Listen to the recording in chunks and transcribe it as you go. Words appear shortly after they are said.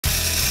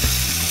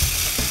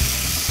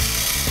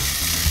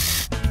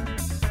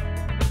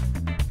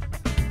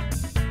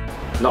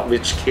not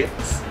rich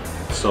kids.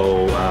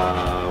 So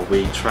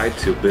we tried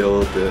to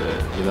build,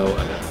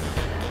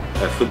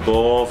 a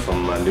football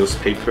from a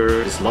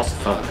newspaper. It's lots of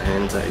fun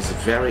and it's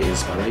very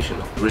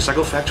inspirational.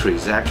 Recycle factory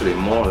is actually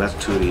more or less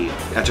to the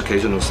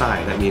educational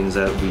side. That means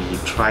that we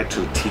try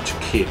to teach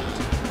kids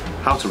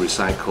how to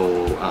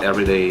recycle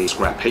everyday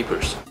scrap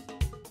papers.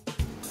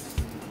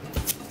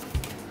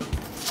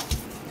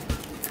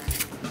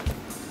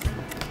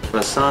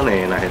 My son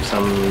and I have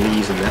some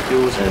nieces and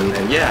nephews,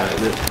 and yeah,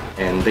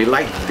 and they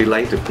like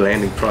the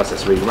blending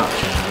process very much.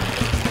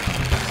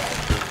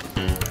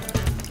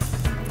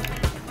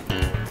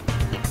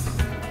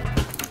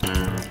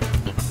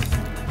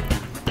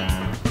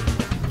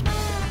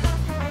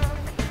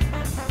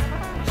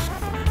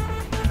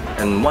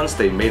 And once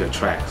they made the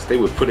tracks, they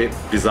would put it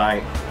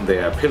beside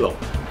their pillow.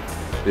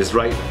 It's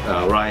right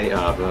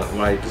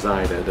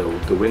beside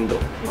the window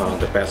on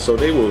the bed. So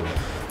they would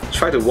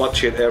try to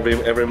watch it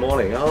every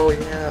morning. Oh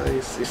yeah,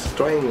 it's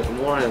drying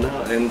more and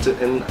more,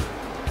 and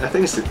I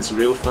think it's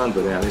real fun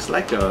for them. It's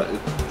like a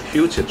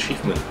huge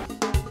achievement.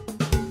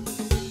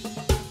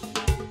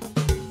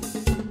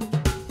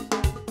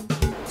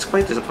 It's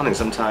quite disappointing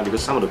sometimes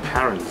because some of the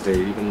parents, they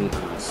even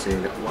say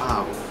that,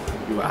 wow,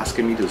 you were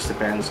asking me to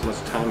spend so much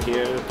time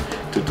here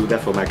to do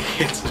that for my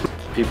kids.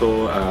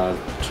 People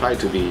try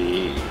to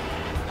be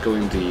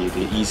going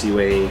the easy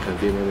way,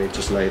 convenient way,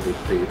 just like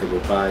they will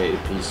buy a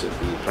piece of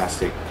the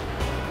plastic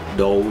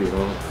dough,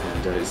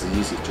 and it's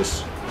easy,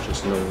 just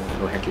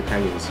no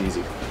hanky-panky, it's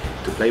easy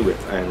to play with,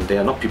 and they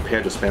are not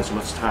prepared to spend so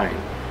much time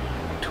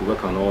to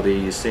work on all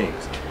these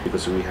things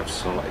because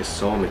it's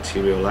so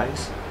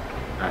materialized.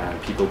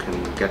 People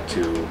can get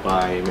to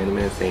buy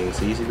many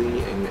things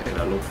easily and at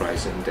a low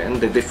price, and then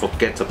they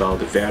forget about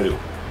the value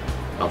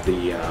of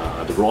the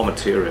raw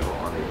material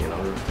on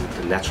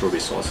the natural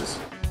resources.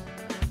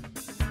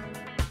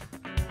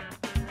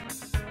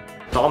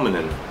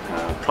 Dominant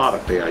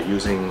product, they are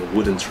using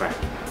wooden track,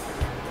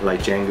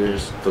 like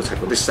jangers, those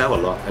type of. They sell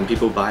a lot and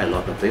people buy a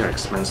lot, but they are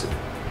expensive.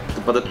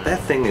 But the bad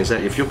thing is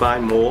that if you buy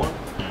more,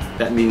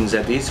 that means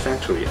that these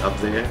factory up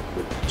there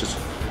would just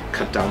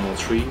cut down more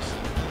trees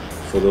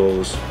for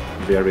those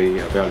very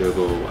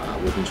valuable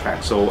wooden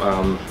tracks. So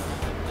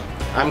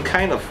I'm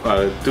kind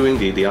of doing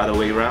the other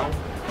way around.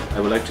 I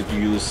would like to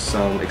use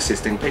some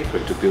existing paper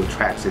to build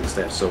tracks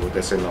instead, so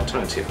that's an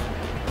alternative.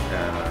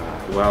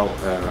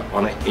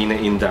 In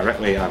an indirect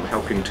way, I'm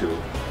helping to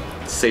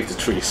save the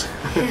trees.